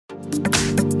Here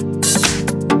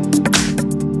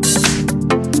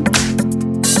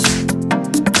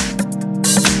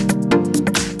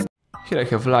I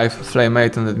have LYF Flame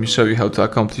 8 and let me show you how to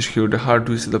accomplish here the hard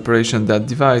reset operation that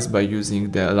device by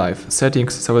using the LYF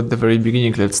settings. So at the very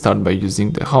beginning, let's start by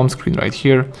using the home screen right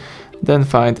here, then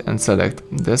find and select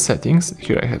the settings.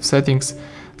 Here I have settings,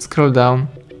 scroll down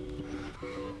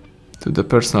to the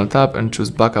personal tab and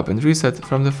choose backup and reset.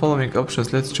 From the following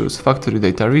options, let's choose factory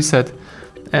data reset,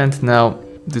 and now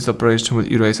this operation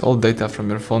will erase all data from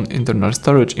your phone internal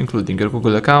storage, including your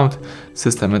Google account,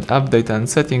 system and app data and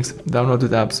settings, downloaded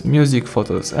apps, music,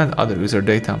 photos and other user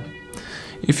data.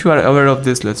 If you are aware of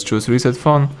this, let's choose reset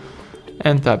phone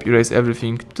and tap erase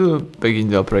everything to begin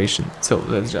the operation. So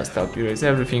let's just tap erase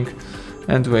everything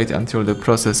and wait until the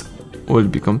process will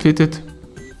be completed.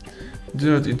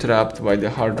 Do not interrupt while the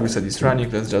hard reset is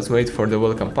running, let's just wait for the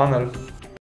welcome panel.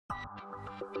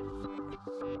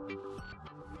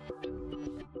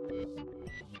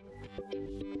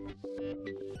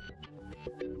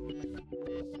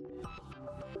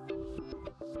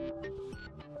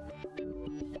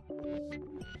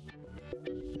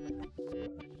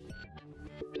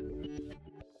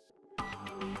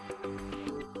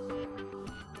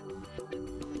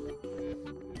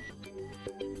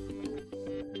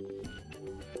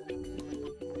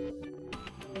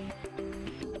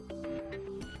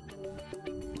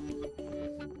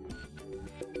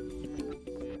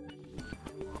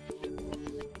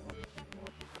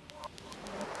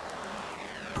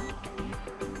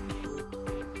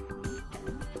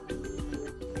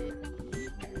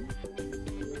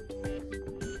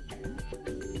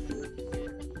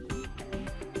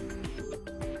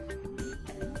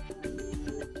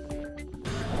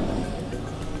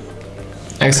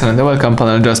 Excellent, the welcome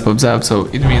panel just pops up, so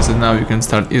it means that now you can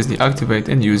start easily activate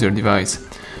and use your device.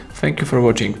 Thank you for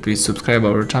watching, please subscribe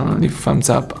our channel and leave a thumbs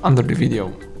up under the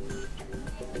video.